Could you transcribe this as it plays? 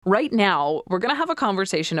right now, we're going to have a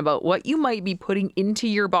conversation about what you might be putting into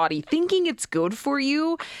your body, thinking it's good for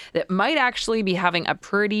you, that might actually be having a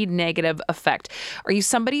pretty negative effect. Are you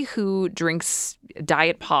somebody who drinks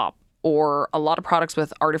diet pop or a lot of products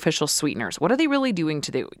with artificial sweeteners? What are they really doing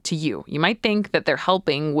to you? You might think that they're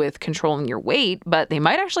helping with controlling your weight, but they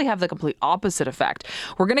might actually have the complete opposite effect.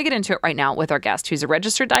 We're going to get into it right now with our guest, who's a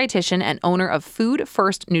registered dietitian and owner of Food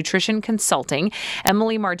First Nutrition Consulting.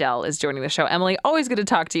 Emily Mardell is joining the show. Emily, always good to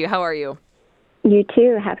talk to you. How are you? You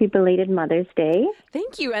too. Happy belated Mother's Day.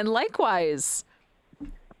 Thank you, and likewise.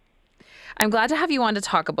 I'm glad to have you on to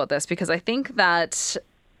talk about this because I think that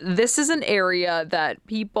this is an area that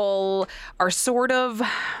people are sort of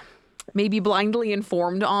maybe blindly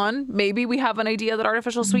informed on. Maybe we have an idea that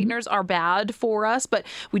artificial sweeteners are bad for us, but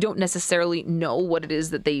we don't necessarily know what it is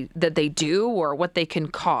that they do or what they can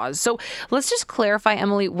cause. So let's just clarify,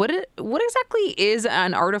 Emily, what exactly is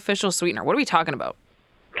an artificial sweetener? What are we talking about?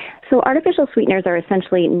 So artificial sweeteners are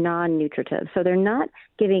essentially non-nutritive. So they're not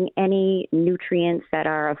giving any nutrients that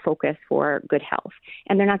are a focus for good health.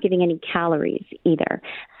 And they're not giving any calories either.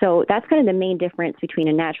 So that's kind of the main difference between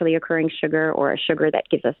a naturally occurring sugar or a sugar that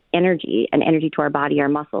gives us energy, and energy to our body, our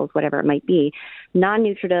muscles, whatever it might be.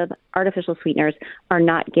 Non-nutritive artificial sweeteners are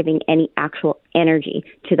not giving any actual energy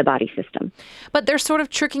to the body system. But they're sort of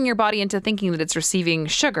tricking your body into thinking that it's receiving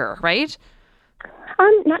sugar, right?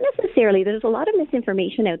 Not necessarily. There's a lot of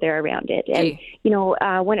misinformation out there around it. And,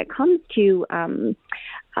 when it comes to,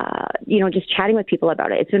 just chatting with people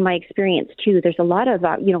about it, it's been my experience too. There's a lot of,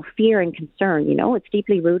 fear and concern, it's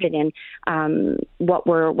deeply rooted in what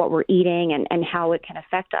we're eating and how it can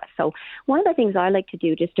affect us. So one of the things I like to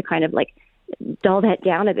do just to kind of dull that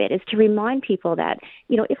down a bit is to remind people that,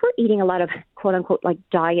 if we're eating a lot of quote unquote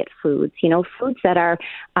diet foods, foods that are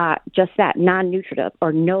just that non-nutritive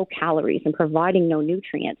or no calories and providing no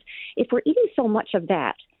nutrients, if we're eating so much of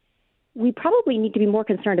that, we probably need to be more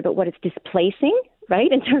concerned about what it's displacing,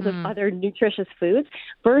 right, in terms of other nutritious foods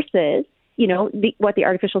versus what the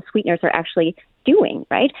artificial sweeteners are actually doing,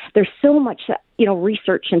 right? There's so much,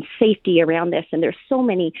 research and safety around this, and there's so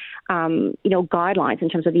many, guidelines in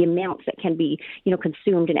terms of the amounts that can be,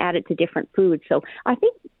 consumed and added to different foods. So I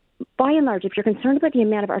think, by and large, if you're concerned about the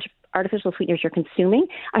amount of artificial sweeteners you're consuming,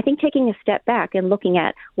 I think taking a step back and looking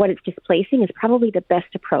at what it's displacing is probably the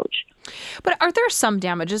best approach. But are there some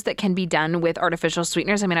damages that can be done with artificial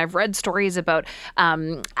sweeteners? I mean, I've read stories about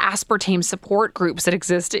aspartame support groups that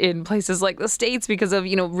exist in places like the States because of,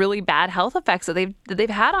 really bad health effects that they've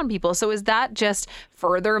had on people. So is that just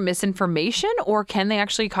further misinformation, or can they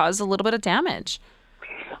actually cause a little bit of damage?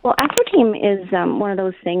 Well, aspartame is one of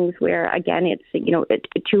those things where, again, it's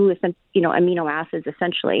two amino acids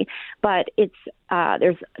essentially, but it's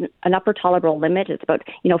there's an upper tolerable limit. It's about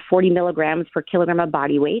 40 milligrams per kilogram of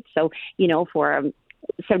body weight. So for a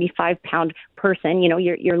 75-pound person,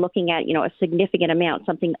 you're looking at a significant amount,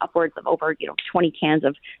 something upwards of over 20 cans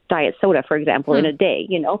of diet soda, for example, in a day.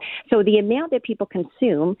 So the amount that people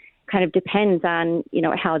consume kind of depends on,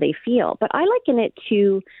 how they feel. But I liken it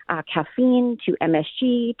to caffeine, to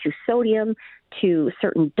MSG, to sodium, to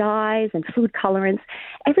certain dyes and food colorants.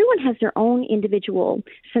 Everyone has their own individual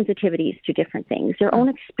sensitivities to different things, their own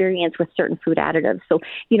experience with certain food additives. So,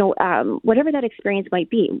 whatever that experience might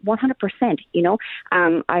be, 100%,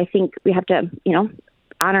 I think we have to,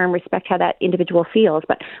 honor and respect how that individual feels.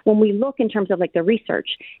 But when we look in terms of the research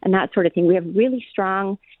and that sort of thing, we have really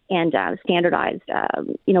strong and standardized,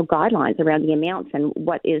 guidelines around the amounts and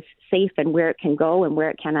what is safe and where it can go and where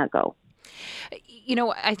it cannot go.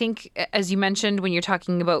 I think, as you mentioned, when you're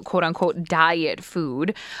talking about quote unquote diet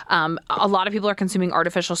food, a lot of people are consuming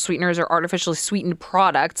artificial sweeteners or artificially sweetened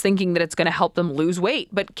products thinking that it's going to help them lose weight.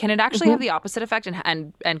 But can it actually have the opposite effect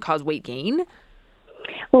and cause weight gain?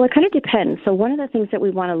 Well, it kind of depends. So one of the things that we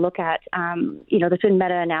want to look at, there's been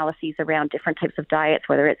meta-analyses around different types of diets,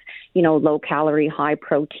 whether it's, low calorie, high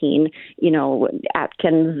protein,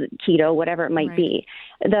 Atkins, keto, whatever it might be.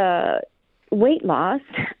 The weight loss,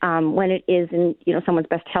 when it is in, someone's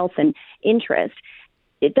best health and interest,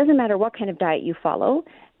 it doesn't matter what kind of diet you follow.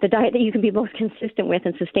 The diet that you can be most consistent with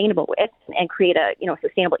and sustainable with and create a,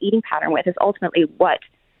 sustainable eating pattern with is ultimately what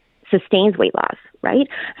sustains weight loss, right?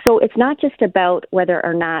 So it's not just about whether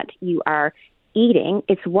or not you are eating,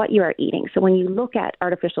 it's what you are eating. So when you look at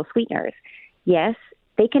artificial sweeteners, yes,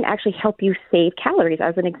 they can actually help you save calories,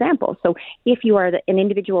 as an example. So if you are an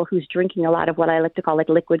individual who's drinking a lot of what I like to call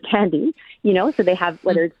liquid candy, so they have,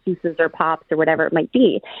 whether it's juices or pops or whatever it might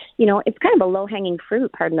be, it's kind of a low-hanging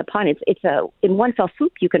fruit, pardon the pun. In one fell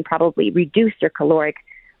swoop, you can probably reduce your caloric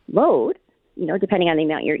load, depending on the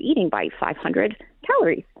amount you're eating, by 500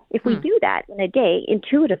 calories. If we do that in a day,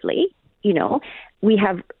 intuitively, we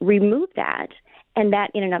have removed that. And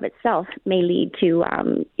that in and of itself may lead to,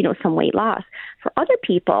 some weight loss. For other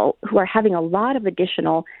people who are having a lot of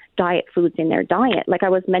additional diet foods in their diet, like I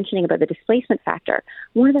was mentioning about the displacement factor,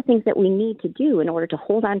 one of the things that we need to do in order to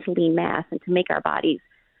hold on to lean mass and to make our bodies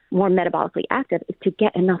more metabolically active is to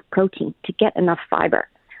get enough protein, to get enough fiber,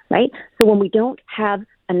 right? So when we don't have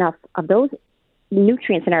enough of those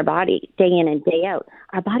nutrients in our body day in and day out,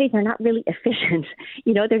 our bodies are not really efficient.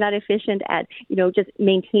 They're not efficient at, just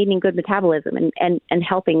maintaining good metabolism and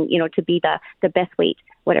helping, to be the best weight,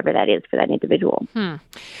 whatever that is for that individual.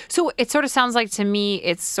 So it sort of sounds like to me,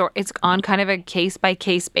 it's on kind of a case by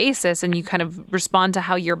case basis, and you kind of respond to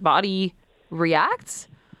how your body reacts.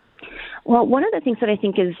 Well, one of the things that I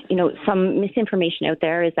think is, some misinformation out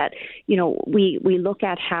there is that, we look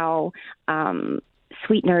at how,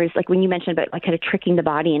 sweeteners, like when you mentioned about like kind of tricking the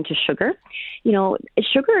body into sugar,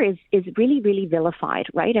 sugar is really, really vilified,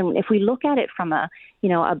 right? And if we look at it from a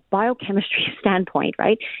biochemistry standpoint,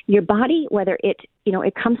 right, your body, whether it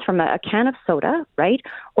comes from a can of soda, right,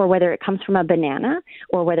 or whether it comes from a banana,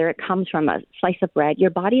 or whether it comes from a slice of bread, your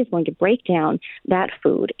body is going to break down that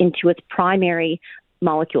food into its primary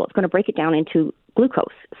molecule. It's going to break it down into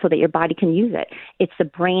glucose so that your body can use it. It's the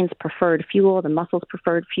brain's preferred fuel, the muscle's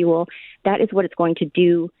preferred fuel. That is what it's going to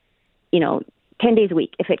do, 10 days a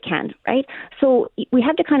week if it can, right? So we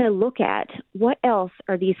have to kind of look at what else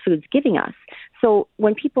are these foods giving us. So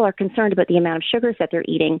when people are concerned about the amount of sugars that they're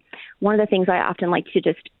eating, one of the things I often like to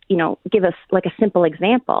just, give us like a simple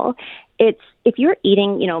example. It's if you're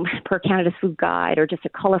eating, per Canada's Food Guide or just a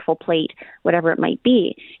colorful plate, whatever it might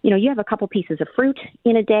be, you have a couple pieces of fruit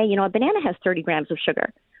in a day. A banana has 30 grams of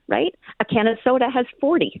sugar, right? A can of soda has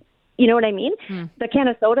 40. You know what I mean? The can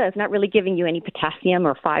of soda is not really giving you any potassium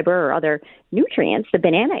or fiber or other nutrients. The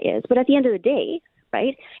banana is. But at the end of the day,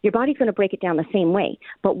 right, your body's going to break it down the same way.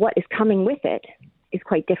 But what is coming with it is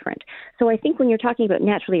quite different. So I think when you're talking about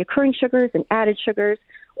naturally occurring sugars and added sugars,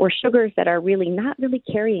 or sugars that are really not really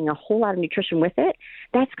carrying a whole lot of nutrition with it,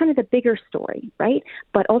 that's kind of the bigger story, right?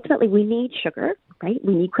 But ultimately, we need sugar, right?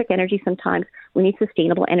 We need quick energy sometimes. We need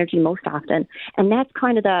sustainable energy most often. And that's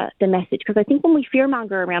kind of the message. Because I think when we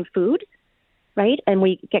fearmonger around food, right, and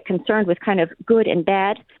we get concerned with kind of good and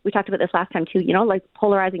bad, we talked about this last time too, like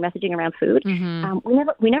polarizing messaging around food,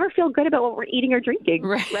 we never feel good about what we're eating or drinking,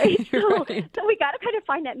 right? So we got to kind of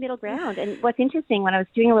find that middle ground. And what's interesting, when I was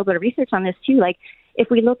doing a little bit of research on this too, like if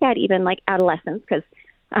we look at even like adolescents, because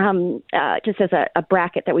just as a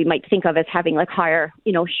bracket that we might think of as having like higher,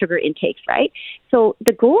 sugar intakes, right? So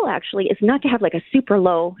the goal actually is not to have like a super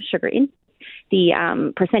low sugar intake.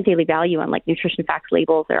 The percent daily value on like nutrition facts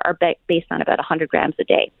labels are based on about 100 grams a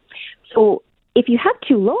day. So if you have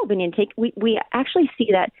too low of an intake, we actually see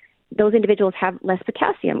that those individuals have less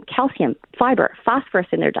potassium, calcium, fiber, phosphorus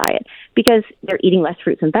in their diet because they're eating less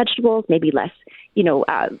fruits and vegetables, maybe less,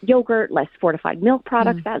 yogurt, less fortified milk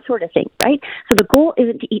products, that sort of thing, right? So the goal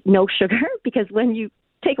isn't to eat no sugar because when you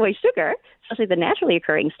take away sugar, especially the naturally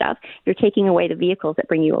occurring stuff, you're taking away the vehicles that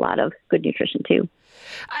bring you a lot of good nutrition too.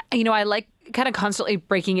 I like kind of constantly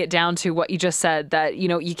breaking it down to what you just said, that,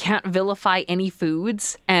 you can't vilify any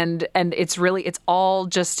foods and it's all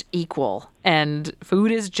just equal. And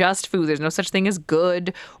food is just food. There's no such thing as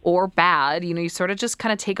good or bad. You sort of just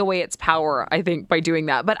kind of take away its power, I think, by doing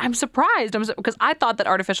that. But I'm surprised because I thought that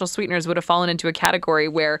artificial sweeteners would have fallen into a category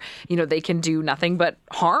where, they can do nothing but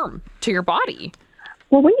harm to your body.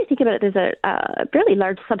 Well, when you think about it, there's a fairly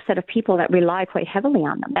large subset of people that rely quite heavily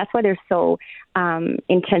on them. That's why they're so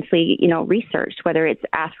intensely, researched, whether it's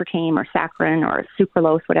aspartame or saccharin or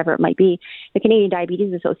sucralose, whatever it might be. The Canadian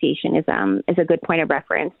Diabetes Association is a good point of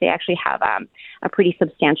reference. They actually have a pretty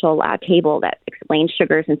substantial table that explains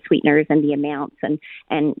sugars and sweeteners and the amounts and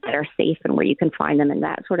that are safe and where you can find them and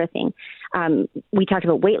that sort of thing. We talked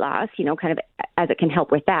about weight loss, kind of as it can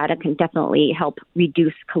help with that. It can definitely help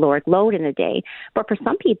reduce caloric load in a day. But for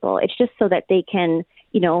some people, it's just so that they can,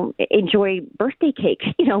 enjoy birthday cake,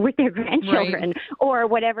 with their grandchildren or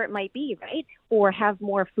whatever it might be, right? Or have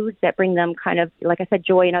more foods that bring them kind of, like I said,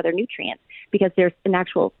 joy and other nutrients because there's an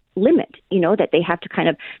actual limit, that they have to kind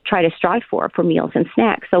of try to strive for meals and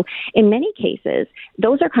snacks. So in many cases,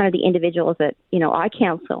 those are kind of the individuals that, I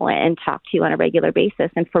counsel and talk to on a regular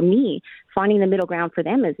basis. And for me, finding the middle ground for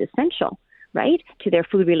them is essential, right, to their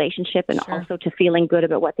food relationship and also to feeling good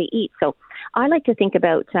about what they eat. So I like to think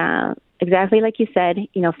about, exactly like you said,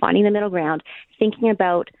 finding the middle ground, thinking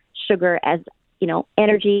about sugar as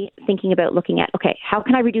energy thinking about looking at, okay, how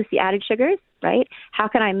can I reduce the added sugars, right? How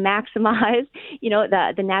can I maximize,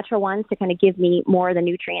 the natural ones to kind of give me more of the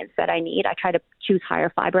nutrients that I need? I try to choose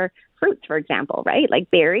higher fiber fruits, for example, right? Like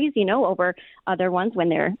berries, over other ones when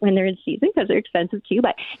they're in season because they're expensive too.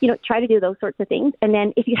 But, try to do those sorts of things. And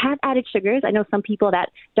then if you have added sugars, I know some people that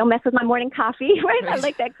don't mess with my morning coffee, right? I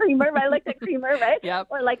like that creamer, right? Yep.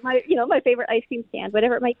 Or like my favorite ice cream stand,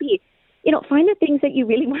 whatever it might be. Find the things that you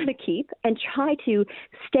really want to keep and try to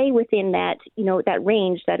stay within that, that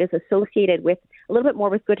range that is associated with a little bit more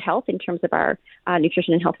with good health in terms of our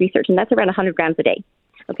nutrition and health research. And that's around 100 grams a day.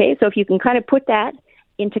 Okay. So if you can kind of put that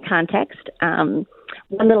into context,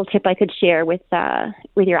 one little tip I could share with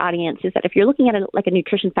your audience is that if you're looking at a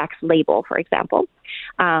nutrition facts label, for example,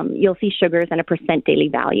 you'll see sugars and a percent daily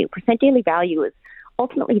value. Percent daily value is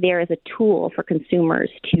ultimately there as a tool for consumers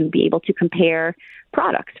to be able to compare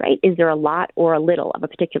products, right? Is there a lot or a little of a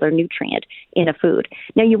particular nutrient in a food?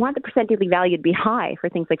 Now, you want the percent daily value to be high for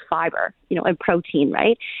things like fiber, and protein,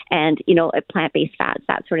 right? And, plant-based fats,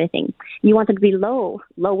 that sort of thing. You want them to be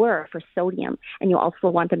lower for sodium, and you also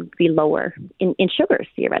want them to be lower in sugars,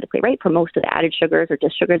 theoretically, right? For most of the added sugars or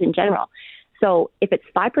just sugars in general. So if it's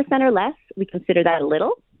 5% or less, we consider that a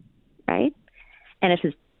little, right? And if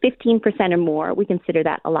it's 15% or more, we consider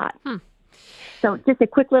that a lot. So just a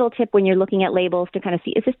quick little tip when you're looking at labels to kind of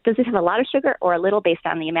see, does this have a lot of sugar or a little based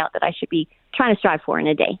on the amount that I should be trying to strive for in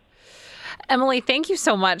a day? Emily, thank you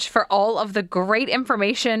so much for all of the great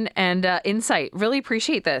information and insight. Really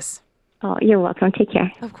appreciate this. Oh, you're welcome. Take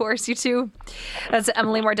care. Of course, you too. That's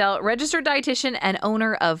Emily Mardell, registered dietitian and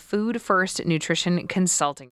owner of Food First Nutrition Consulting.